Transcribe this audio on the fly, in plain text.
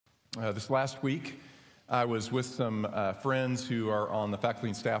This last week, I was with some friends who are on the faculty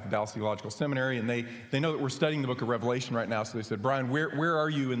and staff of Dallas Theological Seminary, and they know that we're studying the book of Revelation right now, so they said, Brian, where are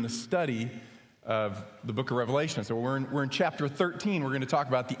you in the study of the book of Revelation? So we're in chapter 13. We're going to talk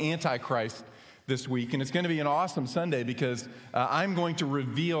about the Antichrist this week, and it's going to be an awesome Sunday because I'm going to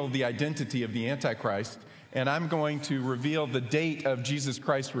reveal the identity of the Antichrist, and I'm going to reveal the date of Jesus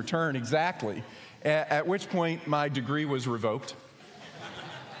Christ's return exactly, at which point my degree was revoked.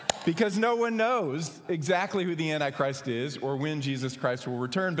 Because no one knows exactly who the Antichrist is or when Jesus Christ will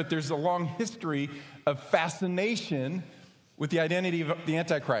return, but there's a long history of fascination with the identity of the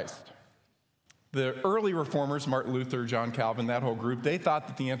Antichrist. The early reformers, Martin Luther, John Calvin, that whole group, they thought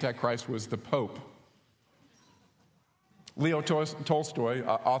that the Antichrist was the Pope. Leo Tolstoy,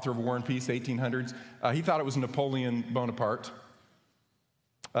 author of War and Peace, 1800s, he thought it was Napoleon Bonaparte.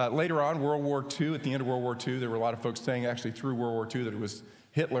 Later on, World War II, at the end of World War II, there were a lot of folks saying actually through World War II that it was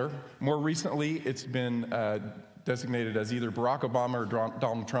Hitler. More recently, it's been designated as either Barack Obama or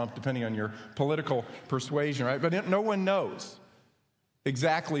Donald Trump, depending on your political persuasion, right? But no one knows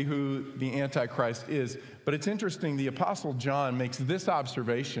exactly who the Antichrist is. But it's interesting, the Apostle John makes this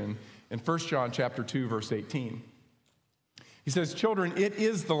observation in 1 John chapter 2, verse 18. He says, "Children, it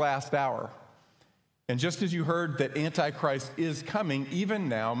is the last hour. And just as you heard that Antichrist is coming, even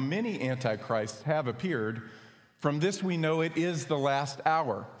now many Antichrists have appeared. From this we know it is the last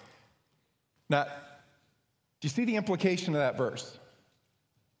hour." Now, do you see the implication of that verse?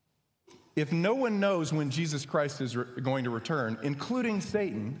 If no one knows when Jesus Christ is going to return, including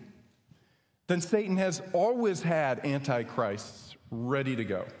Satan, then Satan has always had antichrists ready to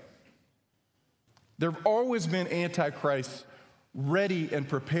go. There have always been antichrists ready and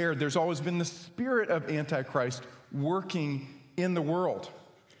prepared. There's always been the spirit of Antichrist working in the world.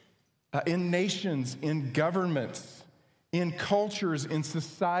 In nations, in governments, in cultures, in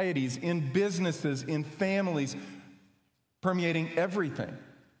societies, in businesses, in families, permeating everything.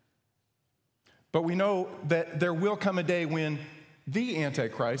 But we know that there will come a day when the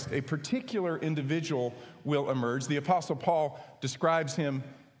Antichrist, a particular individual, will emerge. The Apostle Paul describes him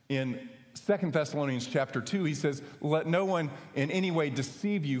in 2 Thessalonians chapter 2. He says, "Let no one in any way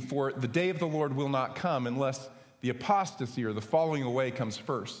deceive you, for the day of the Lord will not come unless the apostasy or the falling away comes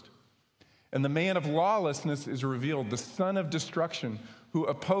first. And the man of lawlessness is revealed, the son of destruction, who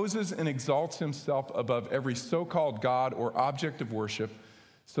opposes and exalts himself above every so-called God or object of worship,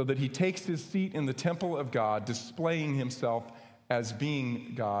 so that he takes his seat in the temple of God, displaying himself as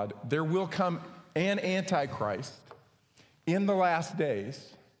being God." There will come an Antichrist in the last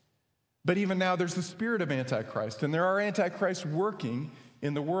days, but even now there's the spirit of Antichrist, and there are Antichrists working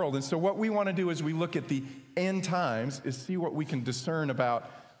in the world. And so what we want to do as we look at the end times is see what we can discern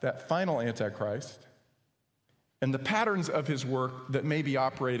about that final Antichrist, and the patterns of his work that may be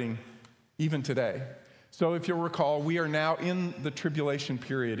operating even today. So if you'll recall, we are now in the tribulation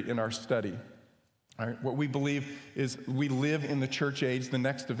period in our study. All right, what we believe is we live in the church age. The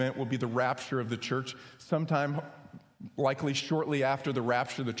next event will be the rapture of the church. Sometime, likely shortly after the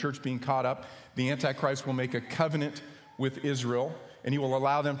rapture, the church being caught up, the Antichrist will make a covenant with Israel, and he will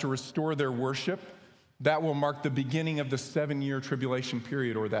allow them to restore their worship. That will mark the beginning of the 7-year tribulation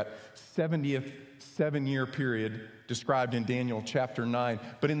period, or that 70th 7-year period described in Daniel chapter 9.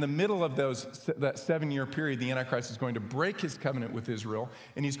 But in the middle of that 7-year period, the Antichrist is going to break his covenant with Israel,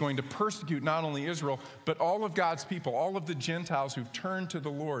 and he's going to persecute not only Israel, but all of God's people, all of the Gentiles who've turned to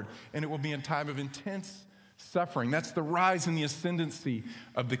the Lord. And it will be in time of intense suffering. That's the rise and the ascendancy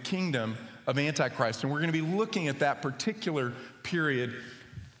of the kingdom of Antichrist. And we're going to be looking at that particular period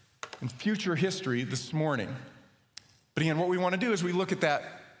in future history this morning. But again, what we want to do is we look at that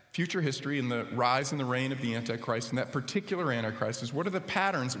future history and the rise and the reign of the Antichrist, and that particular Antichrist is what are the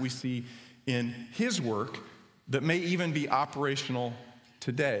patterns that we see in his work that may even be operational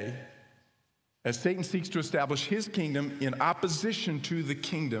today as Satan seeks to establish his kingdom in opposition to the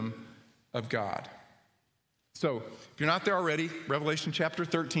kingdom of God. So, if you're not there already, Revelation chapter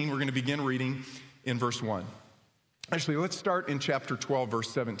 13, we're going to begin reading in verse 1. Actually, let's start in chapter 12, verse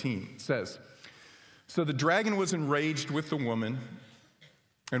 17. It says, "So the dragon was enraged with the woman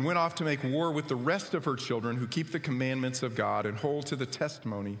and went off to make war with the rest of her children who keep the commandments of God and hold to the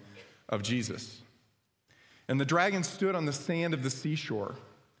testimony of Jesus. And the dragon stood on the sand of the seashore.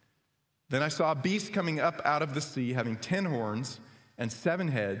 Then I saw a beast coming up out of the sea, having 10 horns and 7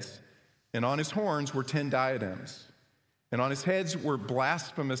 heads, and on his horns were 10 diadems, and on his heads were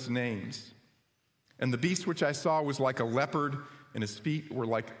blasphemous names. And the beast which I saw was like a leopard, and his feet were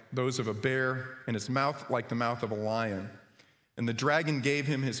like those of a bear, and his mouth like the mouth of a lion. And the dragon gave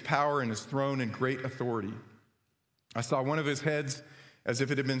him his power and his throne and great authority. I saw one of his heads as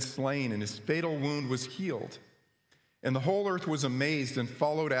if it had been slain, and his fatal wound was healed. And the whole earth was amazed and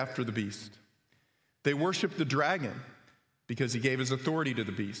followed after the beast. They worshiped the dragon because he gave his authority to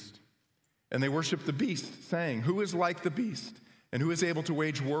the beast. And they worshiped the beast, saying, "Who is like the beast, and who is able to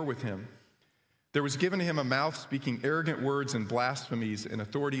wage war with him?" There was given to him a mouth speaking arrogant words and blasphemies, and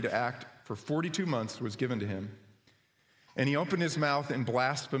authority to act for 42 months was given to him. And he opened his mouth in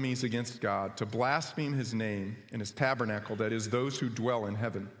blasphemies against God, to blaspheme his name and his tabernacle, that is, those who dwell in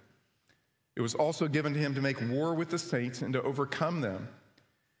heaven. It was also given to him to make war with the saints and to overcome them.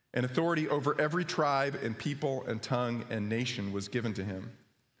 And authority over every tribe and people and tongue and nation was given to him.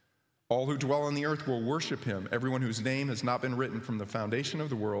 All who dwell on the earth will worship him, everyone whose name has not been written from the foundation of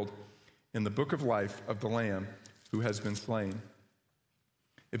the world in the book of life of the Lamb who has been slain.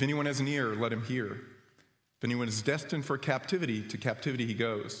 If anyone has an ear, let him hear. If anyone is destined for captivity, to captivity he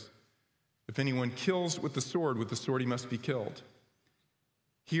goes. If anyone kills with the sword he must be killed.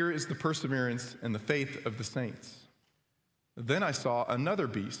 Here is the perseverance and the faith of the saints. Then I saw another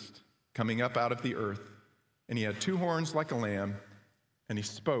beast coming up out of the earth, and he had 2 horns like a lamb, and he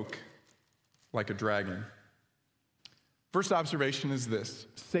spoke like a dragon. First observation is this: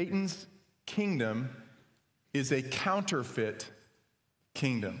 Satan's kingdom is a counterfeit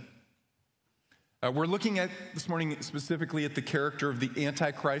kingdom. We're looking at this morning specifically at the character of the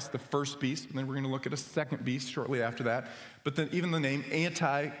Antichrist, the first beast, and then we're going to look at a second beast shortly after that. But then even the name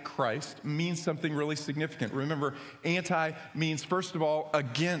Antichrist means something really significant. Remember, anti means, first of all,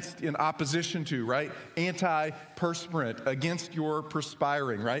 against, in opposition to, right? Anti-perspirant, against your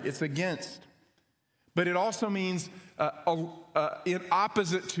perspiring, right? It's against. But it also means in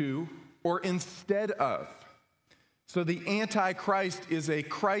opposite to or instead of. So the Antichrist is a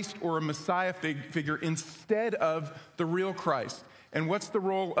Christ or a Messiah figure instead of the real Christ. And what's the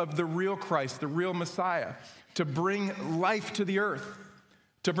role of the real Christ, the real Messiah? To bring life to the earth,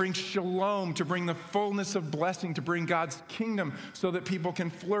 to bring shalom, to bring the fullness of blessing, to bring God's kingdom so that people can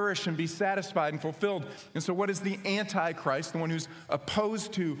flourish and be satisfied and fulfilled. And so what is the Antichrist, the one who's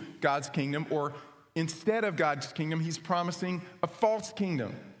opposed to God's kingdom, or instead of God's kingdom, he's promising a false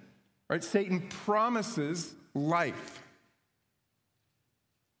kingdom, right? Satan promises life,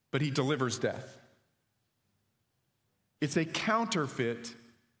 but he delivers death. It's a counterfeit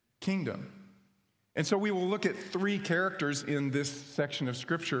kingdom. And so we will look at 3 characters in this section of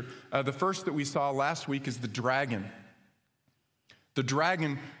Scripture. The first that we saw last week is the dragon. The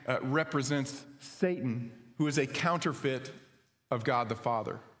dragon represents Satan, who is a counterfeit of God the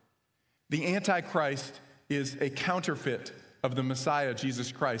Father. The Antichrist is a counterfeit of the Messiah,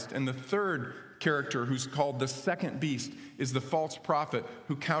 Jesus Christ. And the third character, who's called the second beast, is the false prophet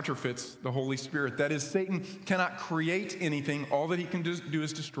who counterfeits the Holy Spirit. That is, Satan cannot create anything. All that he can do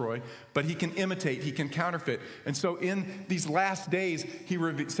is destroy, but he can imitate, he can counterfeit. And so in these last days,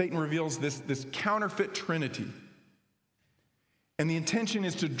 Satan reveals this counterfeit trinity. And the intention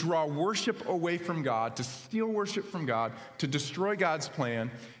is to draw worship away from God, to steal worship from God, to destroy God's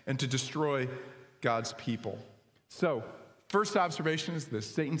plan, and to destroy God's people. So, first observation is this: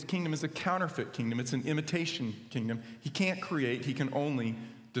 Satan's kingdom is a counterfeit kingdom. It's an imitation kingdom. He can't create, he can only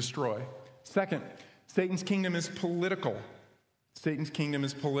destroy. Second, Satan's kingdom is political. Satan's kingdom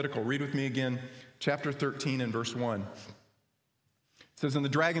is political. Read with me again, chapter 13 and verse 1. It says, "And the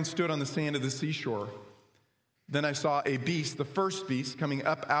dragon stood on the sand of the seashore. Then I saw a beast, the first beast, coming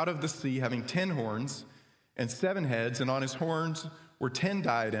up out of the sea, having 10 horns and 7 heads, and on his horns were 10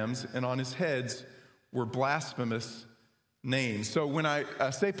 diadems, and on his heads were blasphemous names." So when I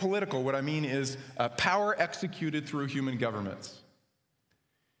say political, what I mean is power executed through human governments.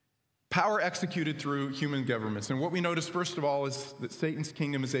 Power executed through human governments. And what we notice, first of all, is that Satan's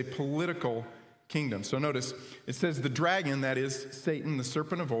kingdom is a political kingdom. So notice, it says the dragon, that is Satan, the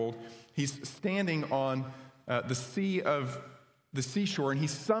serpent of old, he's standing on the seashore, and he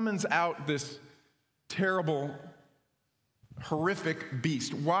summons out this terrible, horrific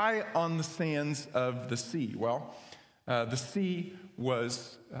beast. Why on the sands of the sea? Well, the sea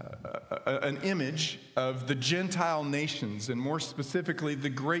was an image of the Gentile nations, and more specifically, the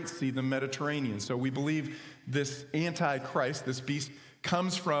Great Sea, the Mediterranean. So we believe this Antichrist, this beast,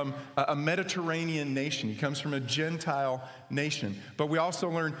 comes from a Mediterranean nation. He comes from a Gentile nation. But we also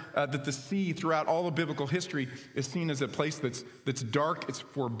learn that the sea, throughout all of biblical history, is seen as a place that's dark, it's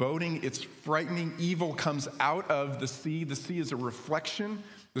foreboding, it's frightening. Evil comes out of the sea. The sea is a reflection.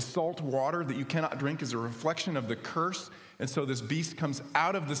 The salt water that you cannot drink is a reflection of the curse. And so this beast comes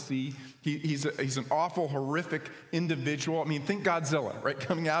out of the sea. He's an awful, horrific individual. I mean, think Godzilla, right?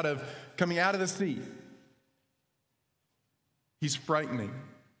 Coming out of the sea. He's frightening.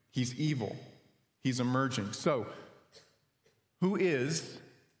 He's evil. He's emerging. So, Who is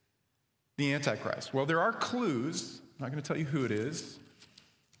the Antichrist? Well, there are clues. I'm not going to tell you who it is,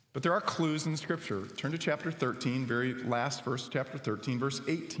 but there are clues in Scripture. Turn to chapter 13, very last verse, chapter 13, verse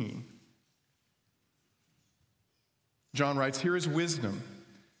 18. John writes, "Here is wisdom.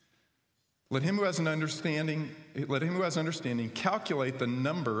 Let him who has understanding calculate the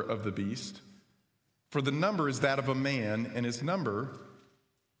number of the beast, for the number is that of a man, and his number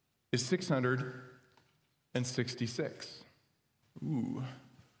is 666. Ooh.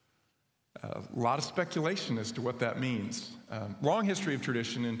 A lot of speculation as to what that means. Long history of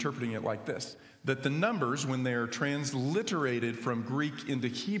tradition interpreting it like this, that the numbers, when they're transliterated from Greek into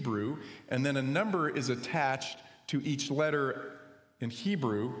Hebrew, and then a number is attached to each letter in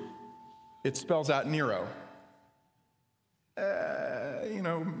Hebrew, it spells out Nero.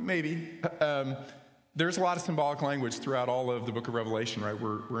 Maybe. There's a lot of symbolic language throughout all of the book of Revelation, right?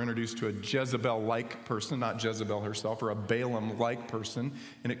 We're introduced to a Jezebel-like person, not Jezebel herself, or a Balaam-like person.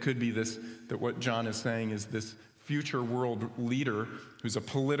 And it could be this, that what John is saying is this future world leader, who's a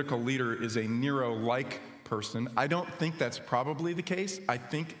political leader, is a Nero-like person. I don't think that's probably the case. I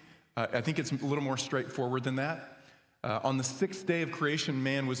think it's a little more straightforward than that. On the sixth day of creation,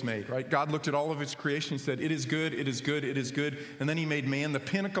 man was made, right? God looked at all of his creation and said, it is good, it is good, it is good. And then he made man the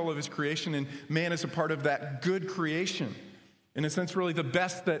pinnacle of his creation, and man is a part of that good creation. In a sense, really the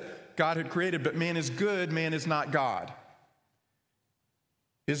best that God had created, but man is good, man is not God.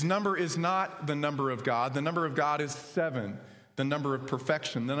 His number is not the number of God. The number of God is 7, the number of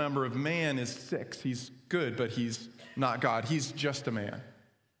perfection. The number of man is 6. He's good, but he's not God. He's just a man.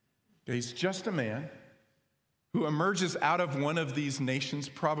 He's just a man who emerges out of one of these nations,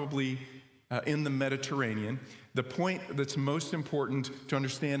 probably in the Mediterranean. The point that's most important to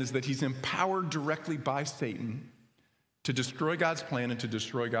understand is that he's empowered directly by Satan to destroy God's plan and to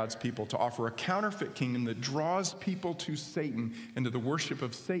destroy God's people, to offer a counterfeit kingdom that draws people to Satan and to the worship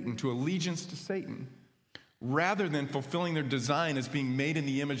of Satan, to allegiance to Satan, rather than fulfilling their design as being made in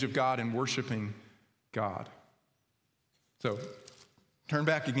the image of God and worshiping God. So, turn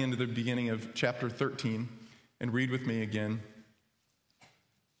back again to the beginning of chapter 13. And read with me again,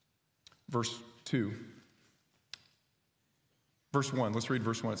 verse 2. Verse 1, let's read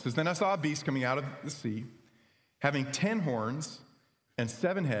verse 1. It says, "Then I saw a beast coming out of the sea, having 10 horns and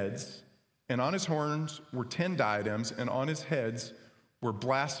 7 heads, and on his horns were 10 diadems, and on his heads were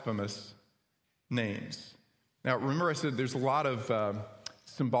blasphemous names." Now, remember I said there's a lot of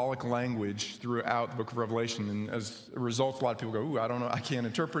symbolic language throughout the book of Revelation, and as a result, a lot of people go, "Ooh, I don't know, I can't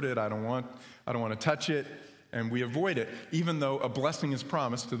interpret it, I don't want to touch it." And we avoid it, even though a blessing is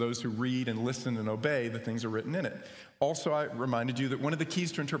promised to those who read and listen and obey the things that are written in it. Also, I reminded you that one of the keys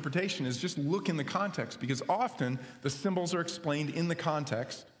to interpretation is just look in the context, because often the symbols are explained in the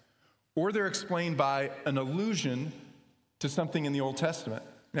context, or they're explained by an allusion to something in the Old Testament.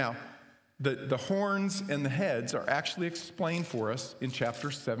 Now, the horns and the heads are actually explained for us in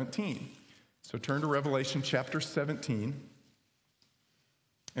chapter 17. So turn to Revelation chapter 17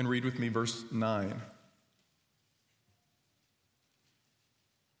 and read with me verse 9.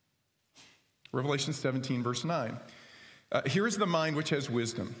 Revelation 17, verse 9. "Here is the mind which has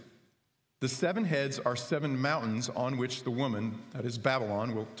wisdom. The 7 heads are 7 mountains on which the woman," that is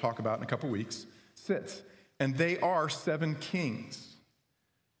Babylon, we'll talk about in a couple weeks, "sits. And they are 7 kings.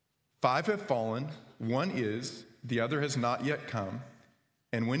 5 have fallen, 1 is, the other has not yet come.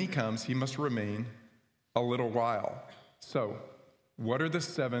 And when he comes, he must remain a little while." So, what are the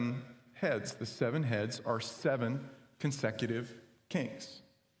 7 heads? The 7 heads are 7 consecutive kings.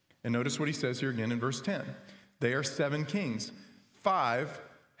 And notice what he says here again in verse 10. They are 7 kings. 5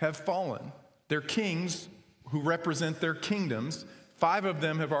 have fallen. They're kings who represent their kingdoms. 5 of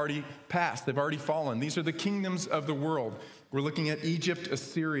them have already passed. They've already fallen. These are the kingdoms of the world. We're looking at Egypt,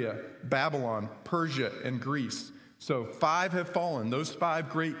 Assyria, Babylon, Persia, and Greece. So 5 have fallen. Those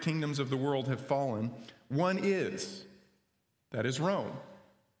 5 great kingdoms of the world have fallen. 1 is. That is Rome.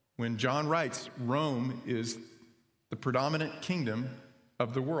 When John writes, Rome is the predominant kingdom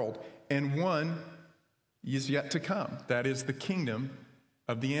of the world, and 1 is yet to come. That is the kingdom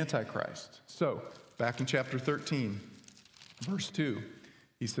of the Antichrist. So, back in chapter 13, verse 2,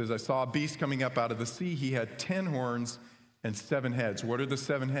 he says, "I saw a beast coming up out of the sea. He had 10 horns and 7 heads." What are the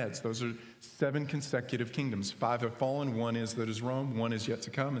 7 heads? Those are 7 consecutive kingdoms. 5 have fallen. 1 is, that is Rome. 1 is yet to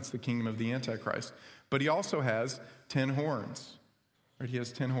come. It's the kingdom of the Antichrist. But he also has 10 horns. Right? He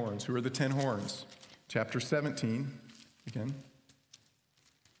has 10 horns. Who are the 10 horns? Chapter 17, again.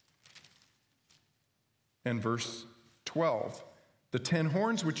 And verse 12, "The 10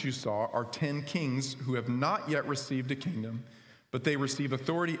 horns which you saw are 10 kings who have not yet received a kingdom, but they receive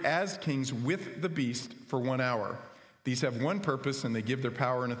authority as kings with the beast for 1 hour. These have one purpose, and they give their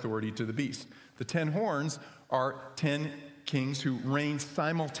power and authority to the beast. The 10 horns are 10 kings who reign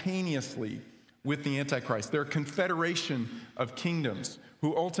simultaneously with the Antichrist. They're a confederation of kingdoms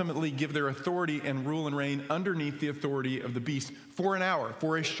who ultimately give their authority and rule and reign underneath the authority of the beast for an hour,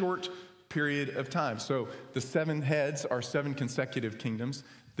 for a short period of time. So the 7 heads are 7 consecutive kingdoms.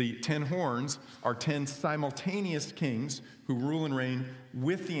 The 10 horns are 10 simultaneous kings who rule and reign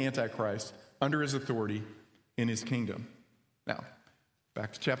with the Antichrist under his authority in his kingdom. Now,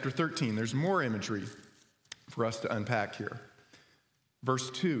 back to chapter 13. There's more imagery for us to unpack here. Verse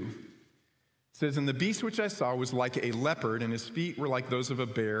 2 says, "And the beast which I saw was like a leopard, and his feet were like those of a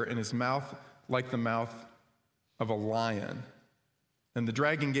bear, and his mouth like the mouth of a lion. And the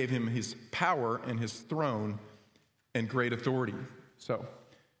dragon gave him his power and his throne and great authority." So,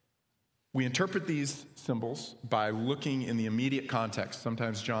 we interpret these symbols by looking in the immediate context.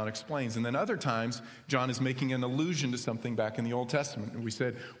 Sometimes John explains, and then other times John is making an allusion to something back in the Old Testament. And we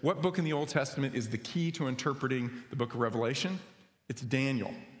said, what book in the Old Testament is the key to interpreting the book of Revelation? It's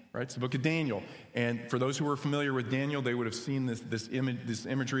Daniel, right? It's the book of Daniel. And for those who were familiar with Daniel, they would have seen this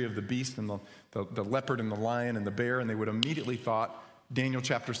imagery of the beast and the leopard and the lion and the bear, and they would immediately thought Daniel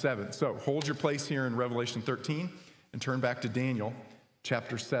chapter 7. So hold your place here in Revelation 13 and turn back to Daniel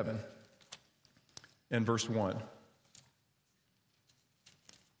chapter 7. And verse 1.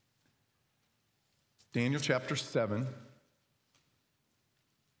 Daniel chapter 7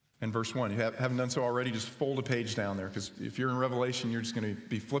 and verse 1. You haven't done so already, just fold a page down there, because if you're in Revelation, you're just going to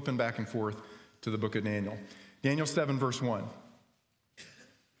be flipping back and forth to the book of Daniel. Daniel 7, verse 1.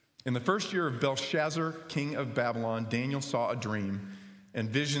 "In the first year of Belshazzar, king of Babylon, Daniel saw a dream and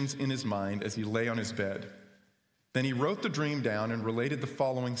visions in his mind as he lay on his bed. Then he wrote the dream down and related the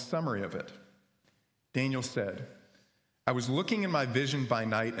following summary of it. Daniel said, 'I was looking in my vision by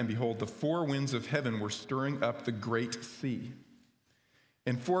night, and behold, the 4 winds of heaven were stirring up the great sea.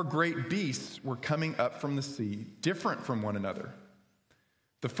 And 4 great beasts were coming up from the sea, different from one another.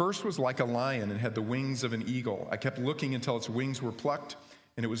 The first was like a lion and had the wings of an eagle. I kept looking until its wings were plucked,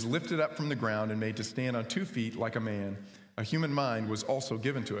 and it was lifted up from the ground and made to stand on 2 feet like a man. A human mind was also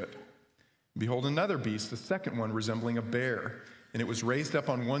given to it. Behold, another beast, the second one, resembling a bear. And it was raised up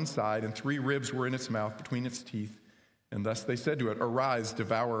on one side, and 3 ribs were in its mouth between its teeth. And thus they said to it, Arise,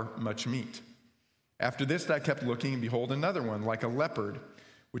 devour much meat. After this I kept looking, and behold, another one, like a leopard,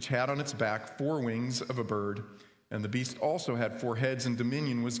 which had on its back 4 wings of a bird. And the beast also had 4 heads, and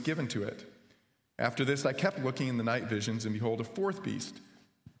dominion was given to it. After this I kept looking in the night visions, and behold, a 4th beast,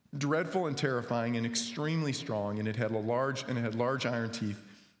 dreadful and terrifying and extremely strong, and it had large iron teeth.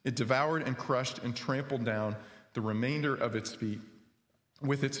 It devoured and crushed and trampled down the remainder of its feet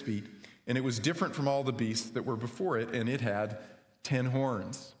with its feet, and it was different from all the beasts that were before it, and it had 10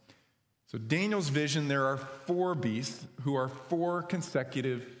 horns. So Daniel's vision, there are 4 beasts who are 4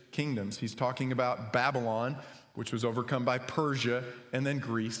 consecutive kingdoms. He's talking about Babylon, which was overcome by Persia, and then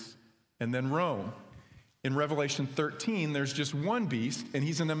Greece, and then Rome. In Revelation 13, there's just one beast, and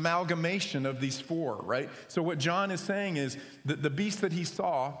he's an amalgamation of these 4, right? So what John is saying is that the beast that he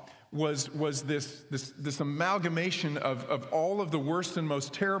saw was this amalgamation of all of the worst and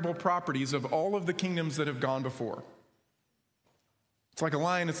most terrible properties of all of the kingdoms that have gone before. It's like a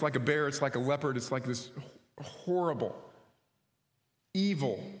lion, it's like a bear, it's like a leopard, it's like this horrible,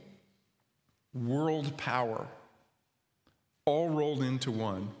 evil world power, all rolled into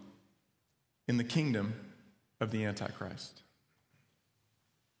one in the kingdom of the Antichrist.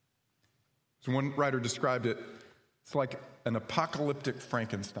 So one writer described it, it's like an apocalyptic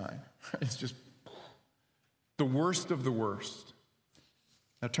Frankenstein. It's just the worst of the worst.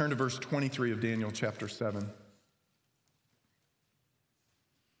 Now turn to verse 23 of Daniel chapter 7.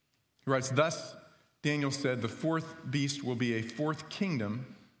 He writes, Thus Daniel said, the 4th beast will be a 4th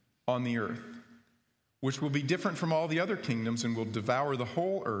kingdom on the earth, which will be different from all the other kingdoms and will devour the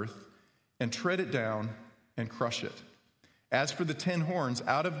whole earth and tread it down and crush it. As for the 10 horns,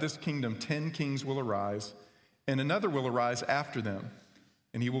 out of this kingdom 10 kings will arise, and another will arise after them.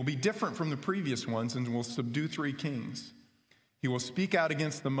 And he will be different from the previous ones and will subdue 3 kings. He will speak out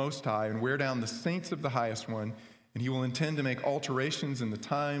against the Most High and wear down the saints of the Highest One, and he will intend to make alterations in the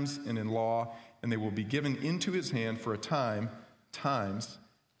times and in law, and they will be given into his hand for a time, times,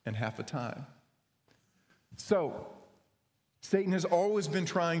 and half a time. So, Satan has always been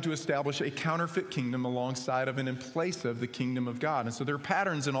trying to establish a counterfeit kingdom alongside of and in place of the kingdom of God. And so there are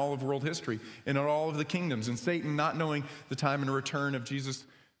patterns in all of world history and in all of the kingdoms. And Satan, not knowing the time and return of Jesus,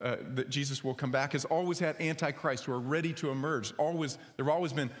 that Jesus will come back, has always had antichrists who are ready to emerge. There have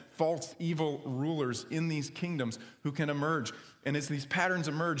always been false, evil rulers in these kingdoms who can emerge. And as these patterns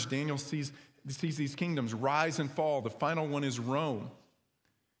emerge, Daniel sees sees these kingdoms rise and fall. The final one is Rome.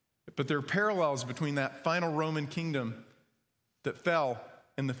 But there are parallels between that final Roman kingdom that fell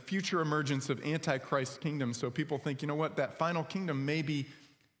and the future emergence of Antichrist's kingdom. So people think, you know what, that final kingdom may be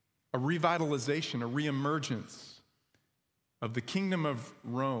a revitalization, a reemergence of the kingdom of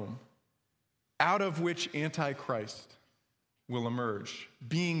Rome, out of which Antichrist will emerge,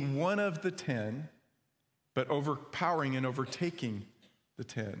 being one of the 10, but overpowering and overtaking the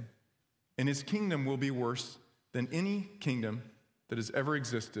 10. And his kingdom will be worse than any kingdom that has ever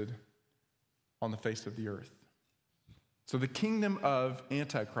existed on the face of the earth. So the kingdom of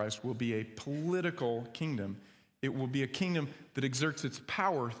Antichrist will be a political kingdom. It will be a kingdom that exerts its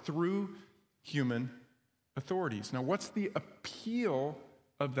power through human authorities. Now, what's the appeal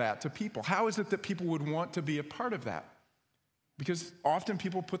of that to people? How is it that people would want to be a part of that? Because often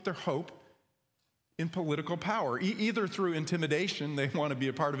people put their hope in political power, either through intimidation, they want to be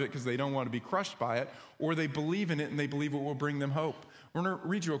a part of it because they don't want to be crushed by it, or they believe in it and they believe it will bring them hope. I'm going to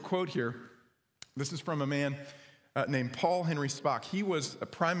read you a quote here. This is from a man named Paul Henry Spaak. He was a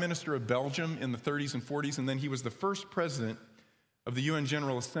prime minister of Belgium in the 30s and 40s, and then he was the first president of the UN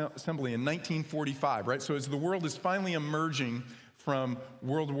General Assembly in 1945, right? So as the world is finally emerging from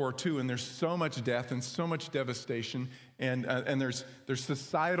World War II, and there's so much death and so much devastation, and there's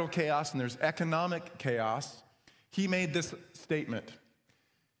societal chaos and there's economic chaos, he made this statement.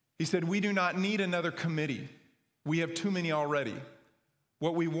 He said, "We do not need another committee. We have too many already.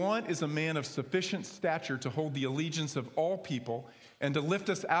 What we want is a man of sufficient stature to hold the allegiance of all people and to lift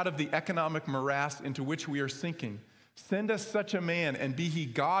us out of the economic morass into which we are sinking. Send us such a man, and be he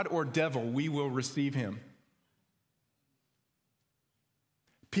God or devil, we will receive him."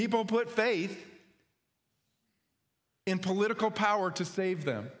 People put faith in political power to save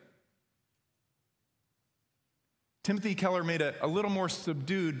them. Timothy Keller made a little more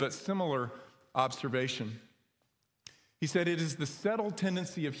subdued but similar observation. He said, "It is the settled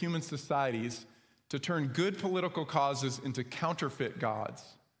tendency of human societies to turn good political causes into counterfeit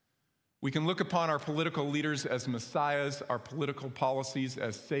gods. We can look upon our political leaders as messiahs, our political policies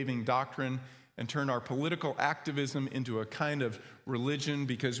as saving doctrine, and turn our political activism into a kind of religion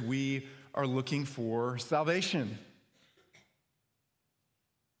because we are looking for salvation."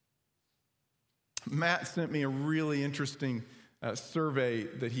 Matt sent me a really interesting survey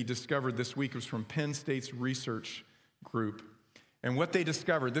that he discovered this week. It was from Penn State's research group. And what they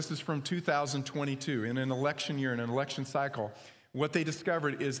discovered, this is from 2022, in an election year, in an election cycle, what they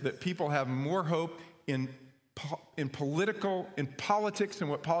discovered is that people have more hope in politics and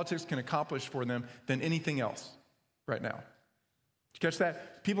what politics can accomplish for them than anything else right now. Did you catch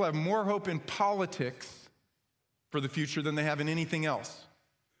that? People have more hope in politics for the future than they have in anything else,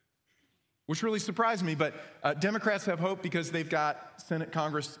 which really surprised me. But Democrats have hope because they've got Senate,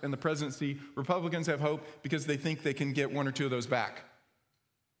 Congress, and the presidency. Republicans have hope because they think they can get one or two of those back.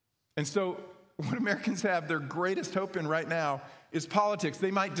 And so what Americans have their greatest hope in right now is politics.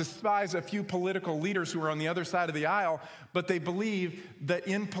 They might despise a few political leaders who are on the other side of the aisle, but they believe that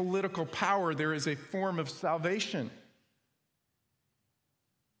in political power there is a form of salvation.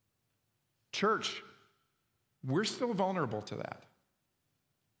 Church, we're still vulnerable to that.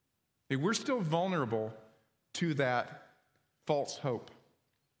 We're still vulnerable to that false hope.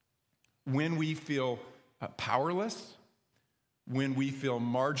 When we feel powerless, when we feel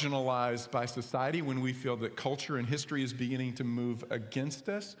marginalized by society, when we feel that culture and history is beginning to move against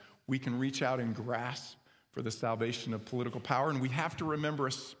us, we can reach out and grasp for the salvation of political power. And we have to remember,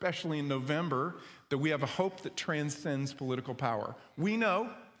 especially in November, that we have a hope that transcends political power. We know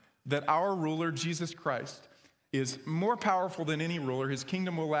that our ruler, Jesus Christ, is more powerful than any ruler. His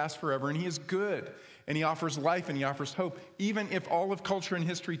kingdom will last forever, and he is good, and he offers life, and he offers hope. Even if all of culture and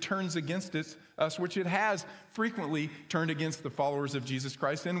history turns against us, which it has frequently turned against the followers of Jesus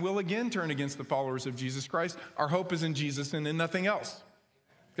Christ, and will again turn against the followers of Jesus Christ, our hope is in Jesus and in nothing else.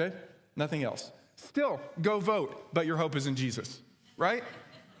 Okay? Nothing else. Still, go vote, but your hope is in Jesus, right?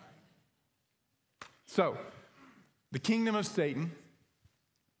 So, the kingdom of Satan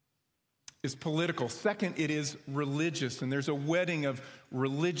is political. Second, it is religious, and there's a wedding of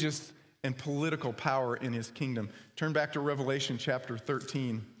religious and political power in his kingdom. Turn back to Revelation chapter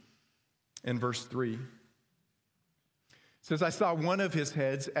 13 and verse 3. It says, "I saw one of his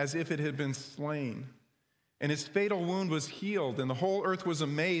heads as if it had been slain, and his fatal wound was healed, and the whole earth was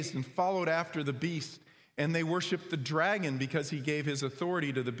amazed and followed after the beast, and they worshiped the dragon because he gave his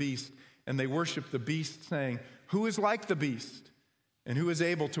authority to the beast, and they worshiped the beast, saying, 'Who is like the beast? And who is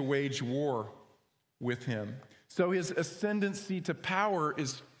able to wage war with him?'" So his ascendancy to power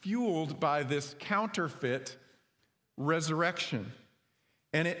is fueled by this counterfeit resurrection.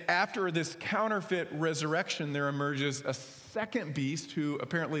 And after this counterfeit resurrection, there emerges a second beast who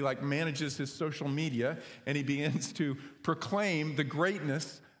apparently manages his social media, and he begins to proclaim the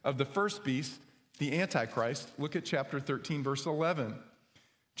greatness of the first beast, the Antichrist. Look at chapter 13, verse 11.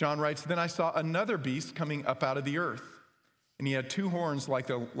 John writes, "Then I saw another beast coming up out of the earth, and he had two horns like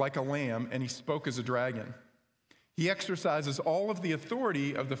a lamb, and he spoke as a dragon. He exercises all of the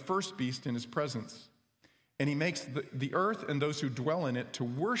authority of the first beast in his presence. And he makes the earth and those who dwell in it to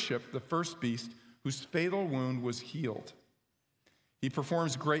worship the first beast whose fatal wound was healed. He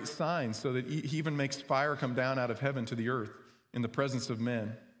performs great signs so that he even makes fire come down out of heaven to the earth in the presence of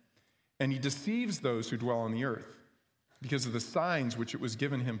men. And he deceives those who dwell on the earth because of the signs which it was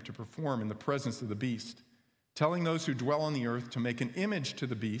given him to perform in the presence of the beast, telling those who dwell on the earth to make an image to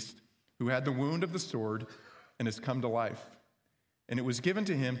the beast who had the wound of the sword and has come to life. And it was given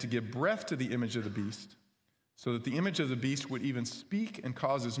to him to give breath to the image of the beast, so that the image of the beast would even speak and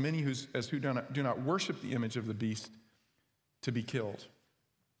cause as many who do not worship the image of the beast to be killed."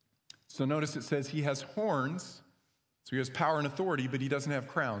 So notice it says he has horns, so he has power and authority, but he doesn't have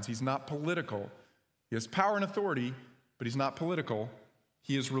crowns. He's not political. He has power and authority, but he's not political.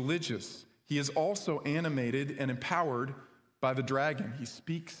 He is religious. He is also animated and empowered by the dragon. He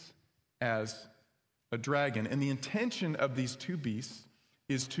speaks as a dragon. And the intention of these two beasts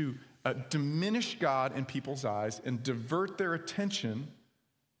is to diminish God in people's eyes and divert their attention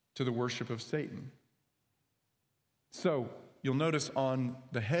to the worship of Satan. So you'll notice on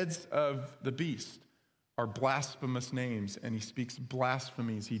the heads of the beast are blasphemous names, and he speaks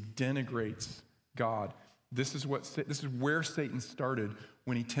blasphemies. He denigrates God. This is where Satan started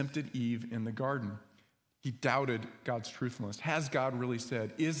when he tempted Eve in the garden. He doubted God's truthfulness. Has God really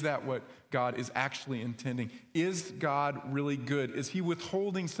said? Is that what God is actually intending? Is God really good? Is he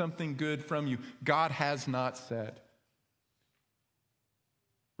withholding something good from you? God has not said.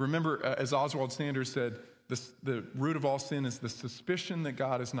 Remember, as Oswald Sanders said, the root of all sin is the suspicion that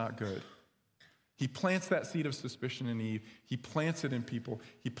God is not good. He plants that seed of suspicion in Eve. He plants it in people.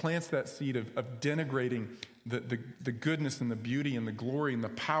 He plants that seed of denigrating the goodness and the beauty and the glory and the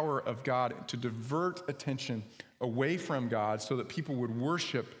power of God to divert attention away from God so that people would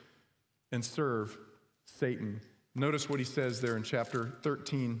worship and serve Satan. Notice what he says there in chapter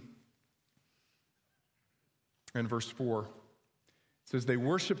 13 and verse 4. It says, "They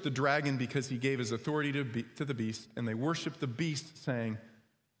worship the dragon because he gave his authority to the beast, and they worship the beast, saying,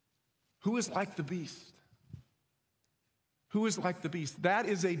 'Who is like the beast?' Who is like the beast?" That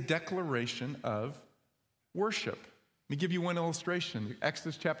is a declaration of worship. Let me give you one illustration.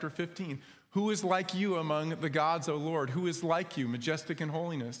 Exodus chapter 15. "Who is like you among the gods, O Lord? Who is like you, majestic in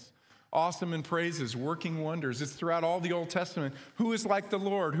holiness, awesome in praises, working wonders?" It's throughout all the Old Testament. Who is like the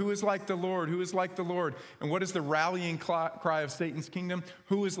Lord? Who is like the Lord? Who is like the Lord? And what is the rallying cry of Satan's kingdom?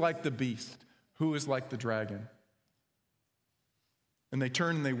 Who is like the beast? Who is like the dragon? And they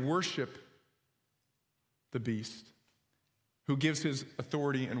turn and they worship the beast, who gives his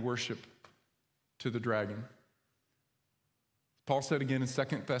authority and worship to the dragon. Paul said again in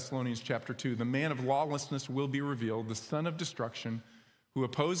 2 Thessalonians chapter 2, "The man of lawlessness will be revealed, the son of destruction, who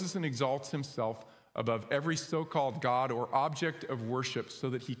opposes and exalts himself above every so-called God or object of worship, so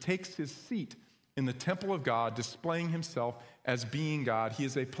that he takes his seat in the temple of God, displaying himself as being God." He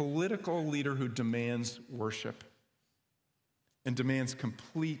is a political leader who demands worship and demands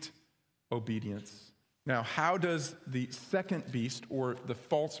complete obedience. Now, how does the second beast, or the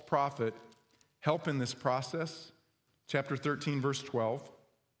false prophet, help in this process? Chapter 13, verse 12.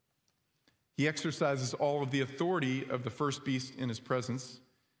 "He exercises all of the authority of the first beast in his presence,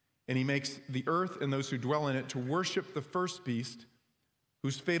 and he makes the earth and those who dwell in it to worship the first beast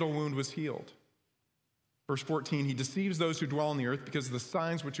whose fatal wound was healed." Verse 14, "He deceives those who dwell on the earth because of the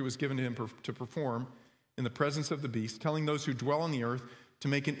signs which it was given to him to perform in the presence of the beast, telling those who dwell on the earth to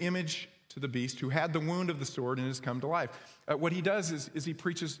make an image to the beast who had the wound of the sword and has come to life." What he does is he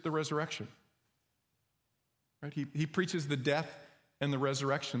preaches the resurrection. Right? He preaches the death and the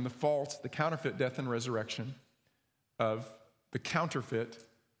resurrection, the counterfeit death and resurrection of the counterfeit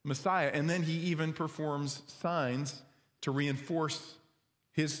Messiah. And then he even performs signs to reinforce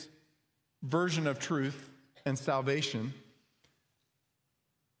his version of truth and salvation.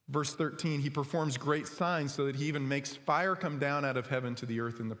 Verse 13, "He performs great signs so that he even makes fire come down out of heaven to the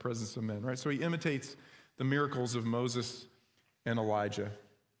earth in the presence of men." Right? So he imitates the miracles of Moses and Elijah.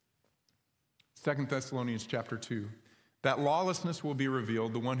 2 Thessalonians chapter 2. "That lawlessness will be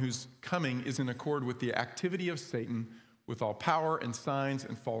revealed, the one whose coming is in accord with the activity of Satan, with all power and signs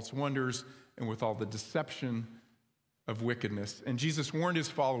and false wonders, and with all the deception of wickedness." And Jesus warned his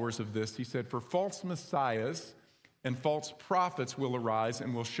followers of this. He said, "For false messiahs and false prophets will arise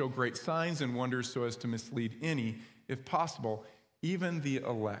and will show great signs and wonders so as to mislead any, if possible, even the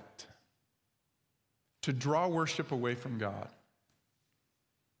elect, to draw worship away from God,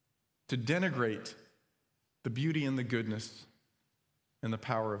 to denigrate the beauty and the goodness and the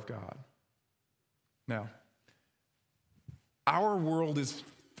power of God. Now, our world is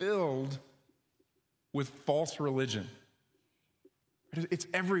filled with false religion. It's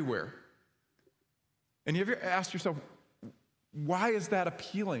everywhere. And you ever asked yourself, why is that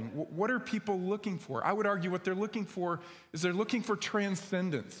appealing? What are people looking for? I would argue what they're looking for is they're looking for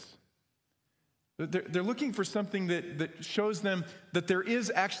transcendence. They're looking for something that shows them that there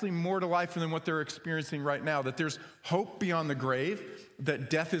is actually more to life than what they're experiencing right now, that there's hope beyond the grave, that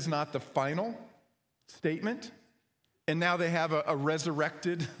death is not the final statement, and now they have a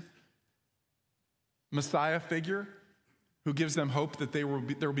resurrected Messiah figure who gives them hope that there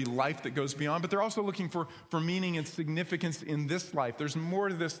will be life that goes beyond. But they're also looking for meaning and significance in this life. There's more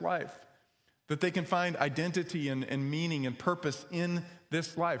to this life, that they can find identity and meaning and purpose in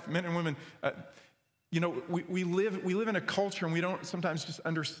this life. Men and women, we live in a culture, and we don't sometimes just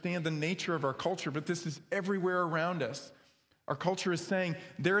understand the nature of our culture, but this is everywhere around us. Our culture is saying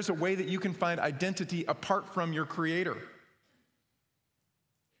there is a way that you can find identity apart from your Creator.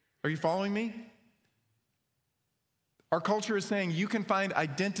 Are you following me? Our culture is saying you can find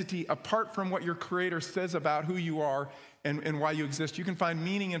identity apart from what your Creator says about who you are and why you exist. You can find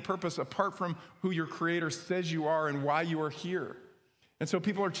meaning and purpose apart from who your Creator says you are and why you are here. And so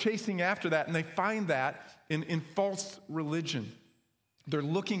people are chasing after that, and they find that in false religion. They're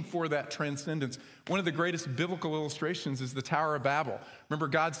looking for that transcendence. One of the greatest biblical illustrations is the Tower of Babel. Remember,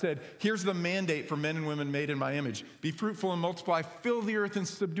 God said, here's the mandate for men and women made in my image. Be fruitful and multiply, fill the earth and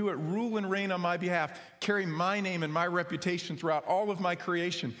subdue it, rule and reign on my behalf, carry my name and my reputation throughout all of my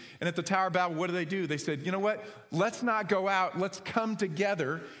creation. And at the Tower of Babel, what do? They said, you know what? Let's not go out. Let's come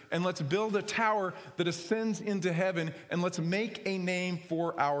together and let's build a tower that ascends into heaven, and let's make a name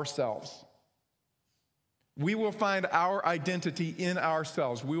for ourselves. We will find our identity in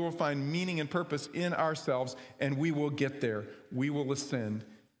ourselves. We will find meaning and purpose in ourselves, and we will get there. We will ascend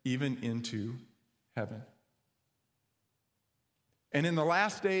even into heaven. And in the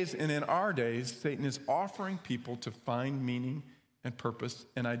last days and in our days, Satan is offering people to find meaning and purpose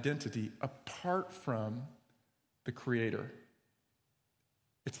and identity apart from the Creator.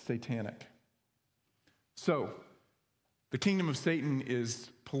 It's satanic. So, the kingdom of Satan is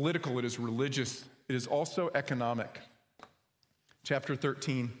political, it is religious, it is also economic. Chapter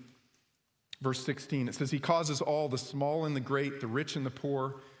 13, verse 16, it says, he causes all, the small and the great, the rich and the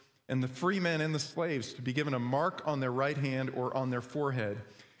poor, and the free men and the slaves to be given a mark on their right hand or on their forehead.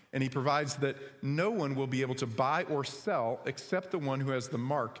 And he provides that no one will be able to buy or sell except the one who has the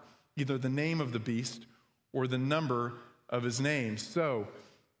mark, either the name of the beast or the number of his name. So,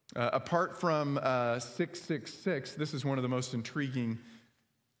 apart from 666, this is one of the most intriguing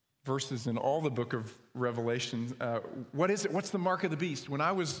verses in all the book of Revelation. What is it? What's the mark of the beast? When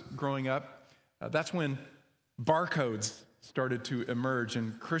I was growing up, that's when barcodes started to emerge,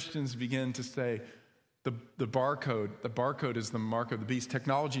 and Christians began to say, the barcode is the mark of the beast.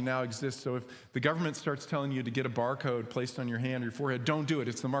 Technology now exists, so if the government starts telling you to get a barcode placed on your hand or your forehead, don't do it.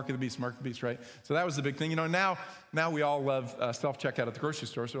 It's the mark of the beast, right? So that was the big thing. Now we all love self-checkout at the grocery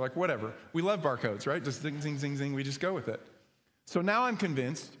store, so we're like, whatever. We love barcodes, right? Just zing, zing, zing, zing, we just go with it. So now I'm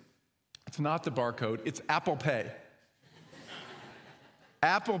convinced it's not the barcode, it's Apple Pay.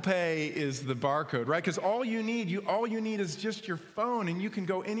 Apple Pay is the barcode, right? Because all you need is just your phone, and you can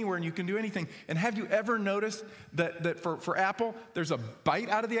go anywhere and you can do anything. And have you ever noticed that for Apple, there's a bite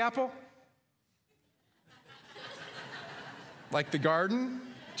out of the apple? Like the garden?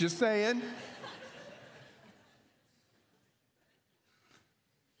 Just saying.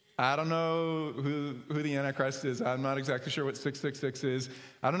 I don't know who the Antichrist is. I'm not exactly sure what 666 is.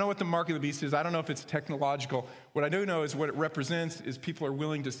 I don't know what the mark of the beast is. I don't know if it's technological. What I do know is what it represents is people are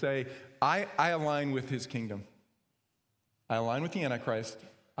willing to say, I align with his kingdom. I align with the Antichrist.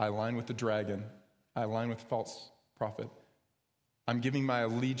 I align with the dragon. I align with the false prophet. I'm giving my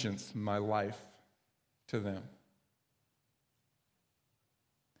allegiance, my life to them.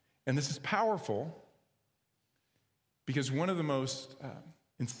 And this is powerful because one of the most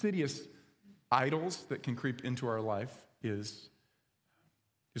insidious idols that can creep into our life is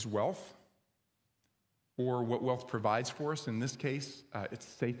wealth, or what wealth provides for us. In this case, it's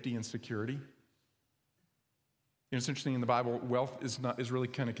safety and security. It's interesting in the Bible, wealth is really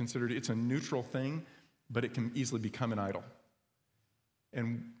kind of considered, it's a neutral thing, but it can easily become an idol.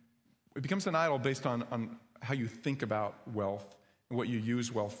 And it becomes an idol based on how you think about wealth and what you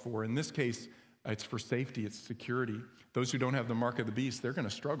use wealth for. In this case, It's for safety. It's security. Those who don't have the mark of the beast, they're going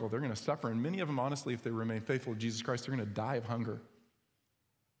to struggle. They're going to suffer. And many of them, honestly, if they remain faithful to Jesus Christ, they're going to die of hunger.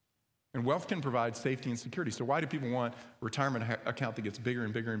 And wealth can provide safety and security. So why do people want a retirement account that gets bigger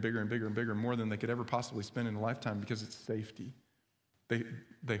and bigger and bigger and bigger and bigger, more than they could ever possibly spend in a lifetime? Because it's safety.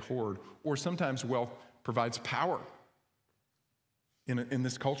 They hoard. Or sometimes wealth provides power. In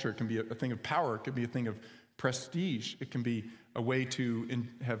this culture, it can be a thing of power. It could be a thing of prestige. It can be a way to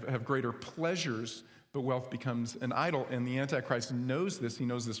have greater pleasures, but wealth becomes an idol. And the Antichrist knows this. He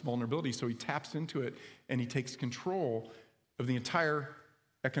knows this vulnerability, so he taps into it, and he takes control of the entire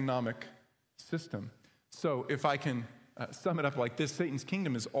economic system. So if I can sum it up like this, Satan's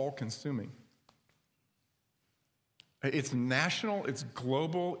kingdom is all-consuming. It's national, it's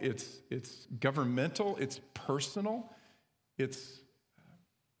global, it's governmental, it's personal, it's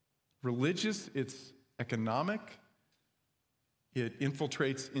religious, it's economic. It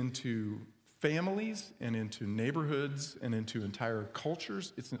infiltrates into families and into neighborhoods and into entire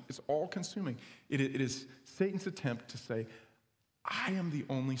cultures. It's all-consuming. It is Satan's attempt to say, I am the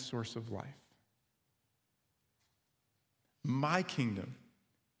only source of life. My kingdom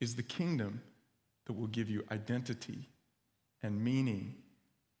is the kingdom that will give you identity and meaning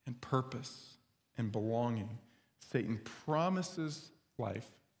and purpose and belonging. Satan promises life,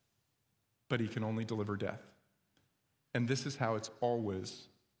 but he can only deliver death. And this is how it's always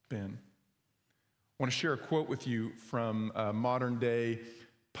been. I want to share a quote with you from modern day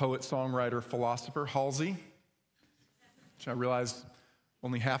poet, songwriter, philosopher, Halsey, which I realize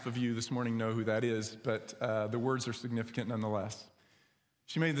only half of you this morning know who that is, but the words are significant nonetheless.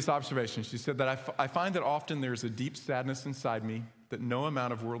 She made this observation. She said that I find that often there's a deep sadness inside me that no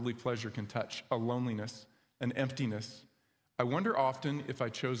amount of worldly pleasure can touch, a loneliness, an emptiness. I wonder often if I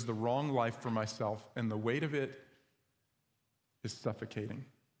chose the wrong life for myself, and the weight of it is suffocating.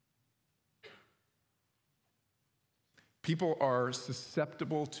 People are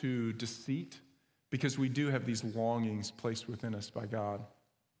susceptible to deceit because we do have these longings placed within us by God.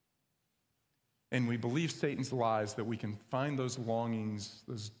 And we believe Satan's lies that we can find those longings,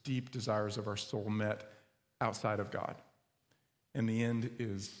 those deep desires of our soul met outside of God. And the end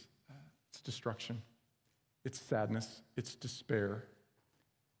is it's destruction, it's sadness, it's despair,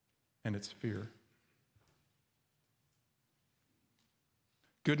 and it's fear.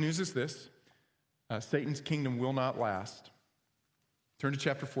 Good news is this. Satan's kingdom will not last. Turn to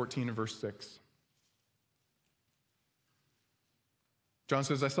chapter 14 and verse 6. John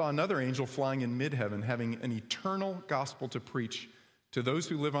says, I saw another angel flying in mid-heaven, having an eternal gospel to preach to those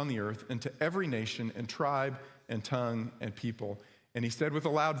who live on the earth and to every nation and tribe and tongue and people. And he said with a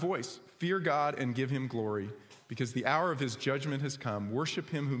loud voice, fear God and give him glory, because the hour of his judgment has come. Worship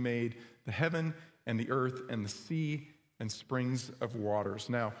him who made the heaven and the earth and the sea and springs of waters.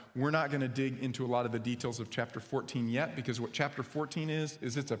 Now, we're not going to dig into a lot of the details of chapter 14 yet, because what chapter 14 is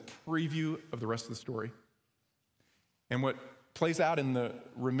it's a preview of the rest of the story. And what plays out in the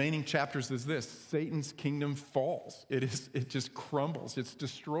remaining chapters is this: Satan's kingdom falls. It just crumbles. It's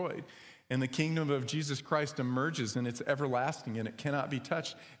destroyed. And the kingdom of Jesus Christ emerges, and it's everlasting, and it cannot be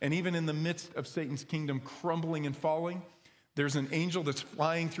touched. And even in the midst of Satan's kingdom crumbling and falling, there's an angel that's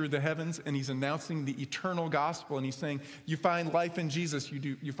flying through the heavens, and he's announcing the eternal gospel, and he's saying, you find life in Jesus,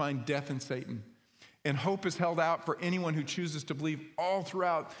 you find death in Satan. And hope is held out for anyone who chooses to believe all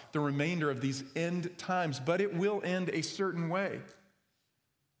throughout the remainder of these end times, but it will end a certain way.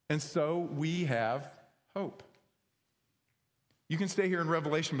 And so we have hope. You can stay here in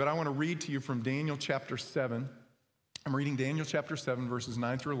Revelation, but I want to read to you from Daniel chapter 7. I'm reading Daniel chapter 7, verses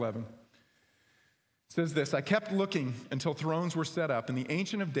 9 through 11. It says this: I kept looking until thrones were set up, and the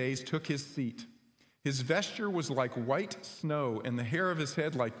Ancient of Days took his seat. His vesture was like white snow, and the hair of his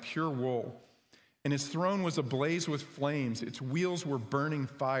head like pure wool. And his throne was ablaze with flames. Its wheels were burning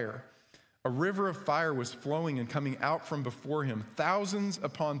fire. A river of fire was flowing and coming out from before him. Thousands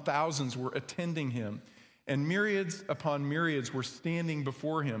upon thousands were attending him, and myriads upon myriads were standing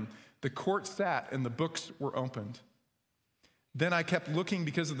before him. The court sat, and the books were opened. Then I kept looking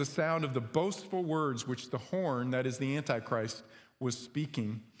because of the sound of the boastful words which the horn, that is the Antichrist, was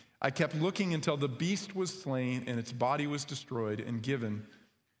speaking. I kept looking until the beast was slain and its body was destroyed and given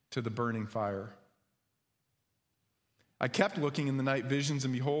to the burning fire. I kept looking in the night visions,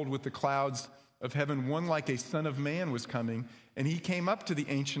 and behold, with the clouds of heaven, one like a son of man was coming, and he came up to the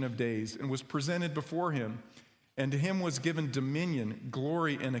Ancient of Days and was presented before him. And to him was given dominion,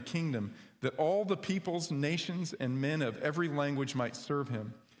 glory, and a kingdom, that all the peoples, nations, and men of every language might serve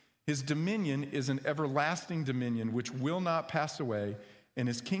him. His dominion is an everlasting dominion which will not pass away, and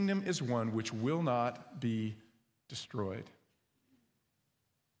his kingdom is one which will not be destroyed.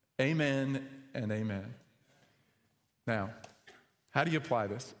 Amen and amen. Now, how do you apply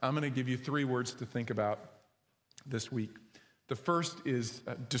this? I'm going to give you 3 words to think about this week. The first is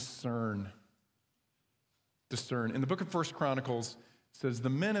discern. Discern. In the book of 1 Chronicles, it says the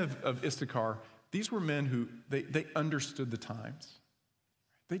men of Issachar, these were men who, they understood the times.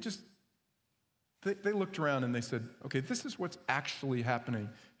 They looked around and they said, okay, this is what's actually happening.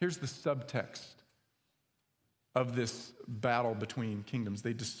 Here's the subtext of this battle between kingdoms.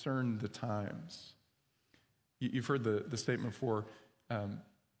 They discerned the times. You've heard the statement before,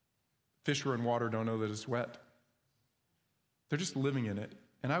 fish who are in water don't know that it's wet. They're just living in it.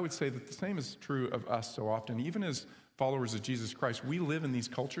 And I would say that the same is true of us so often. Even as followers of Jesus Christ, we live in these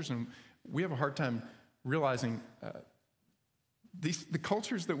cultures and we have a hard time realizing the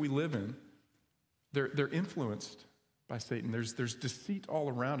cultures that we live in, they're influenced by Satan. There's deceit all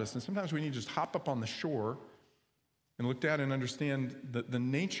around us. And sometimes we need to just hop up on the shore and look down and understand the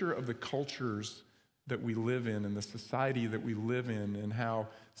nature of the cultures that we live in and the society that we live in and how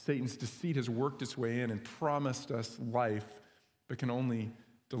Satan's deceit has worked its way in and promised us life but can only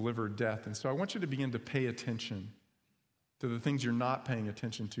deliver death. And so I want you to begin to pay attention to the things you're not paying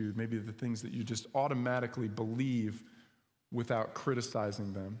attention to, maybe the things that you just automatically believe without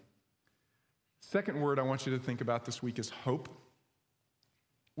criticizing them. Second word I want you to think about this week is hope.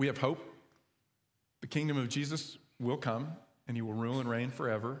 We have hope. The kingdom of Jesus will come, and he will rule and reign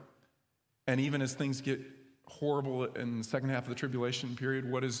forever. And even as things get horrible in the second half of the tribulation period,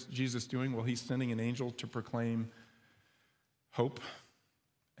 what is Jesus doing? Well, he's sending an angel to proclaim hope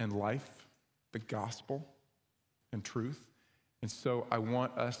and life, the gospel and truth. And so I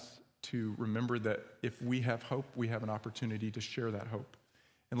want us to remember that if we have hope, we have an opportunity to share that hope.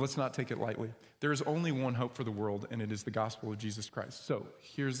 And let's not take it lightly. There is only one hope for the world, and it is the gospel of Jesus Christ. So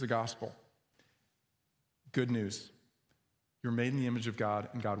here's the gospel. Good news. You're made in the image of God,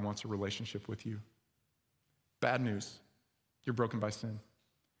 and God wants a relationship with you. Bad news. You're broken by sin.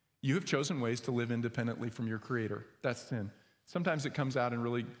 You have chosen ways to live independently from your Creator. That's sin. Sometimes it comes out in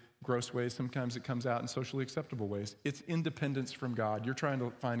really gross ways. Sometimes it comes out in socially acceptable ways. It's independence from God. You're trying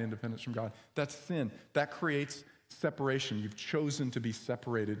to find independence from God. That's sin. That creates separation. You've chosen to be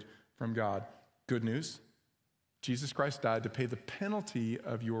separated from God. Good news. Jesus Christ died to pay the penalty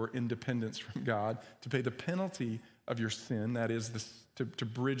of your independence from God, to pay the penalty of your sin, that is, to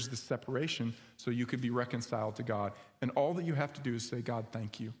bridge the separation so you could be reconciled to God. And all that you have to do is say, God,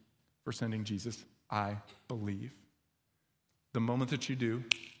 thank you for sending Jesus. I believe. The moment that you do,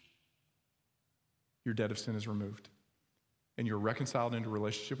 your debt of sin is removed. And you're reconciled into a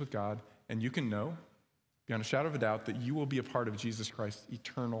relationship with God, and you can know, beyond a shadow of a doubt, that you will be a part of Jesus Christ's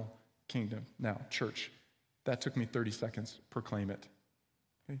eternal kingdom. Now, church, that took me 30 seconds. Proclaim it.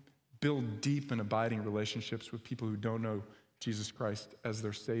 Okay? Build deep and abiding relationships with people who don't know Jesus Christ as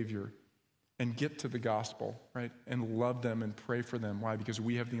their Savior, and get to the gospel, right? And love them and pray for them. Why? Because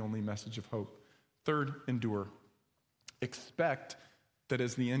we have the only message of hope. Third, endure. Expect that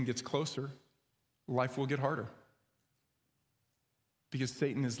as the end gets closer, life will get harder. Because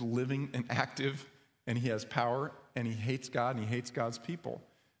Satan is living and active, and he has power, and he hates God, and he hates God's people.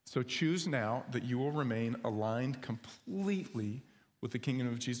 So choose now that you will remain aligned completely with the kingdom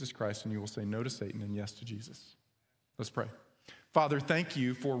of Jesus Christ, and you will say no to Satan and yes to Jesus. Let's pray. Father, thank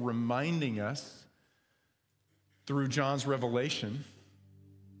you for reminding us through John's revelation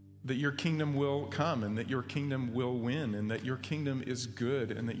that your kingdom will come and that your kingdom will win and that your kingdom is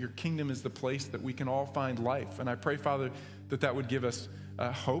good and that your kingdom is the place that we can all find life. And I pray, Father, that would give us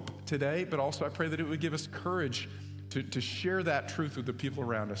hope today, but also I pray that it would give us courage to share that truth with the people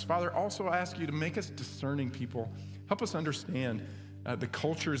around us. Father, also I ask you to make us discerning people. Help us understand the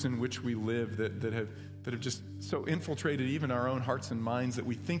cultures in which we live that have just so infiltrated even our own hearts and minds that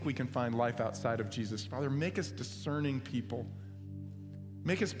we think we can find life outside of Jesus. Father, make us discerning people.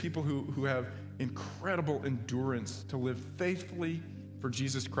 Make us people who have incredible endurance to live faithfully for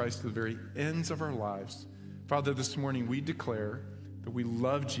Jesus Christ to the very ends of our lives. Father, this morning we declare that we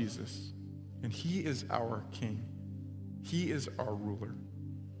love Jesus and he is our King. He is our ruler.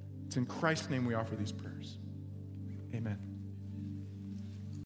 It's in Christ's name we offer these prayers. Amen.